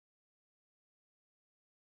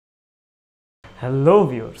Hello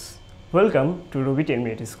viewers, welcome to Rabi 10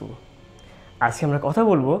 minute school. আজকে আমরা কথা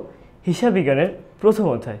বলবো হিসাব বিজ্ঞানের প্রথম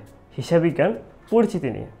অধ্যায় হিসাব বিজ্ঞান পরিচিতি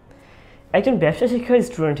নিয়ে। একজন ব্যবসা শিক্ষার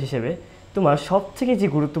স্টুডেন্ট হিসেবে তোমার সবথেকে যে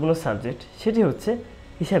গুরুত্বপূর্ণ সাবজেক্ট সেটি হচ্ছে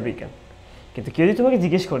হিসাব বিজ্ঞান। কিন্তু কেউ যদি তোমাকে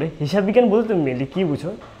জিজ্ঞেস করে হিসাব বিজ্ঞান বলতে তুমি মেনলি কী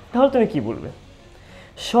বুঝো, তাহলে তুমি কী বলবে?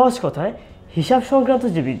 সহজ কথায় হিসাব সংক্রান্ত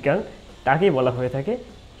যে বিজ্ঞান তাকেই বলা হয়ে থাকে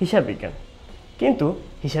হিসাব বিজ্ঞান। কিন্তু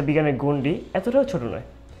হিসাব বিজ্ঞানের গণ্ডি এতটাও ছোট নয়।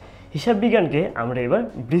 হিসাব বিজ্ঞানকে আমরা এবার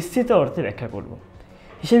বিস্তৃত অর্থে ব্যাখ্যা করব।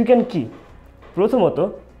 হিসাব বিজ্ঞান কী? প্রথমত,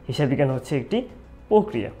 হিসাব বিজ্ঞান হচ্ছে একটি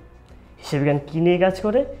প্রক্রিয়া। হিসাব বিজ্ঞান কী নিয়ে কাজ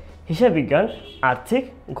করে? হিসাব বিজ্ঞান আর্থিক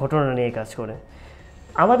ঘটনা নিয়ে কাজ করে।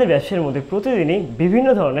 আমাদের ব্যবসার মধ্যে প্রতিদিনই বিভিন্ন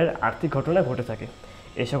ধরনের আর্থিক ঘটনা ঘটে থাকে।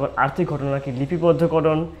 এই সকল আর্থিক ঘটনাকে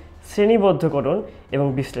লিপিবদ্ধকরণ, শ্রেণীবদ্ধকরণ এবং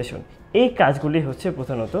বিশ্লেষণ, এই কাজগুলি হচ্ছে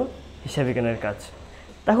প্রধানত হিসাব বিজ্ঞানের কাজ।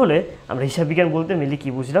 তাহলে আমরা হিসাব বিজ্ঞান বলতে মিলি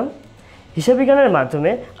কী বুঝলাম? হিসাব বিজ্ঞানের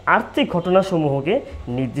মাধ্যমে আর্থিক ঘটনাসমূহকে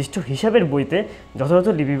নির্দিষ্ট হিসাবের বইতে যথাযথ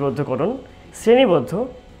লিপিবদ্ধকরণ, শ্রেণীবদ্ধ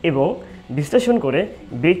এবং বিশ্লেষণ করে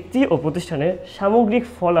ব্যক্তি ও প্রতিষ্ঠানের সামগ্রিক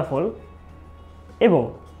ফলাফল এবং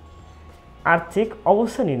আর্থিক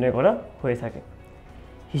অবস্থা নির্ণয় করা হয়ে থাকে।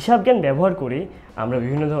 হিসাব জ্ঞান ব্যবহার করে আমরা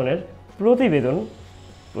বিভিন্ন ধরনের প্রতিবেদন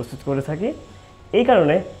প্রস্তুত করে থাকি। এই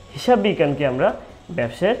কারণে হিসাব বিজ্ঞানকে আমরা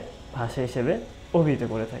ব্যবসার ভাষা হিসেবে অভিহিত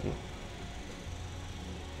করে থাকি।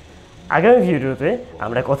 আগামী ভিডিওতে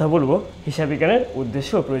আমরা কথা বলবো হিসাব বিজ্ঞানের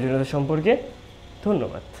উদ্দেশ্য ও প্রয়োজনীয়তা সম্পর্কে।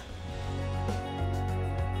 ধন্যবাদ।